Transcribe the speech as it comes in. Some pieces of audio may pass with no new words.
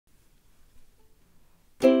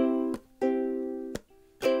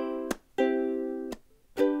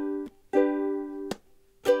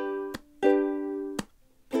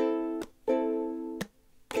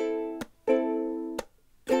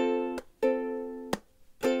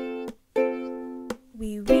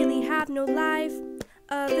have no life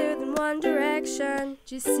other than one direction.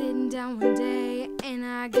 Just sitting down one day and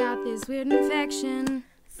I got this weird infection.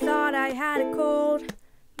 Thought I had a cold,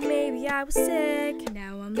 maybe I was sick.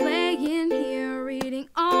 Now I'm laying here reading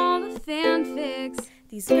all the fanfics.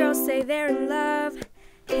 These girls say they're in love,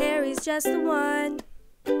 Harry's just the one.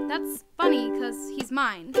 That's funny, 'cause he's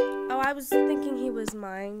mine. Oh, I was thinking he was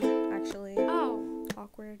mine, actually. Oh.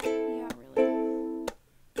 Awkward. Yeah, really.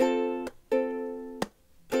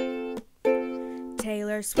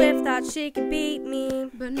 Taylor Swift thought she could beat me,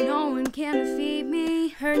 But no one can defeat me.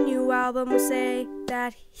 her new album will say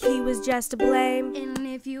that he was just to blame. And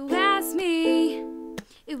if you ask me,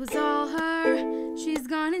 it was all her. She's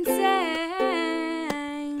gone insane.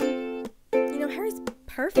 You know, Harry's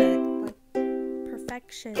perfect. Like,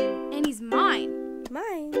 perfection. And he's mine.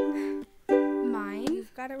 Mine? Mine?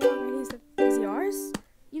 You've got it wrong. Is he ours?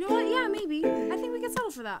 You know what? Yeah, maybe. I think we can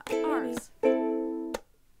settle for that. Ours.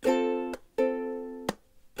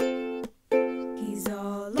 He's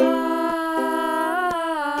all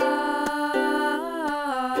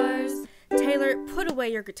ours. Taylor, put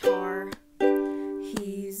away your guitar.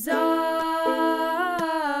 He's ours.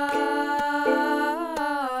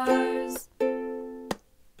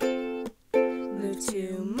 Move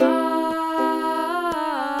to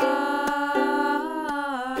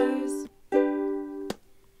Mars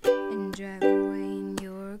And drive away in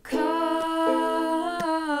your car.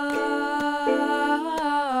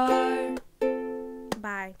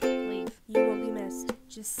 Bye. Leave. You won't be missed.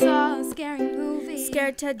 Just saw a scary movie.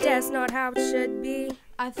 Scared to death's not how it should be.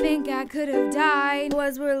 I think I could have died.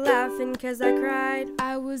 Boys were laughing 'cause I cried.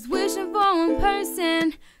 I was wishing for one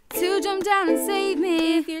person to jump down and save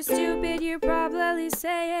me. If you're stupid, you're probably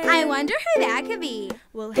saying, I wonder who that could be.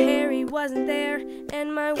 well, Harry wasn't there,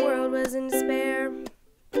 and my world was in despair.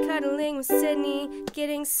 Cuddling with Sydney,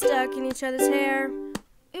 getting stuck in each other's hair.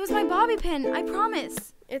 It was my bobby pin, I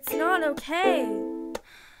promise. It's not okay.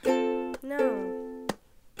 No.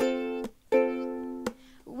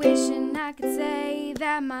 Wishing I could say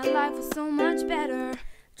that my life was so much better.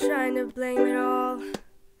 Trying to blame it all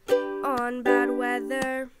on bad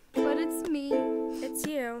weather. But it's me, It's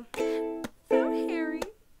you. without Harry.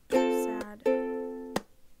 Sad.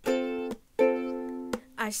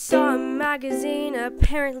 I saw a magazine,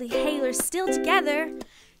 apparently Taylor's still together.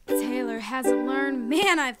 Taylor hasn't learned.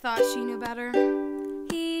 Man, I thought she knew better.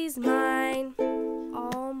 He's mine,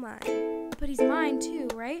 all mine. But he's mine too,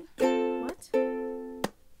 right? What?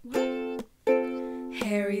 What?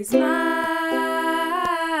 Harry's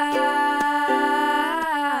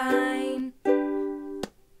mine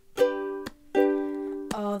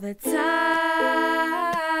all the time.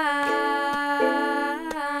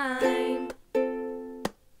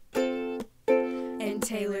 And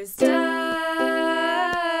Taylor's dumb.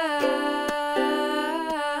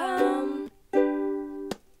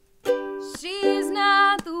 She's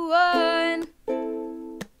not the one.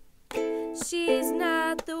 She's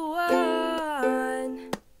not the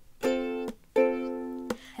one.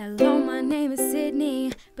 Hello, my name is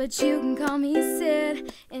Sydney, but you can call me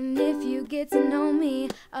Sid. And if you get to know me,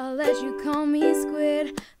 I'll let you call me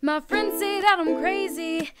Squid. My friends say that I'm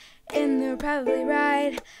crazy, and they're probably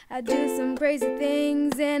right. I do some crazy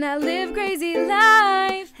things, and I live crazy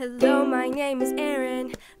life. Hello, my name is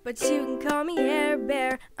Erin, but you can call me Air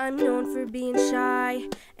Bear. I'm known for being shy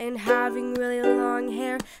and having really long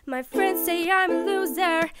hair. My friends say I'm a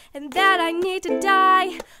loser and that I need to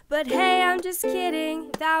die. But hey, I'm just kidding,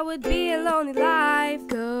 that would be a lonely life.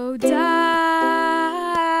 Go die.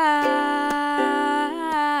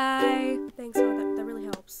 Thanks, oh, that really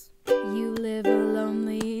helps. You live a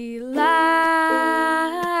lonely life.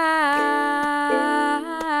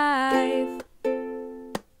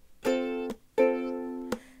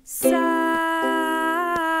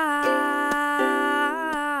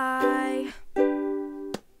 Sigh.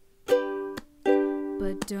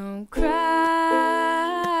 But don't cry,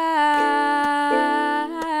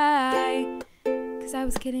 'cause I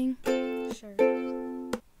was kidding. Sure.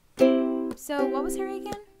 So what was Harry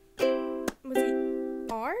again? Was he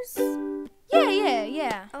ours?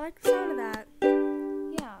 Yeah. I like the sound of that.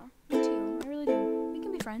 Yeah, me too. I really do. We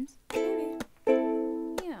can be friends. Maybe.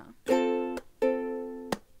 Yeah.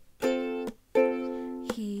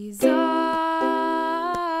 He's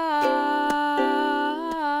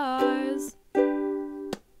ours.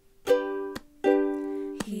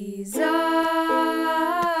 He's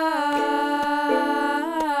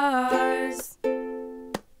ours.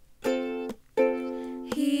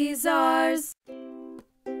 He's ours.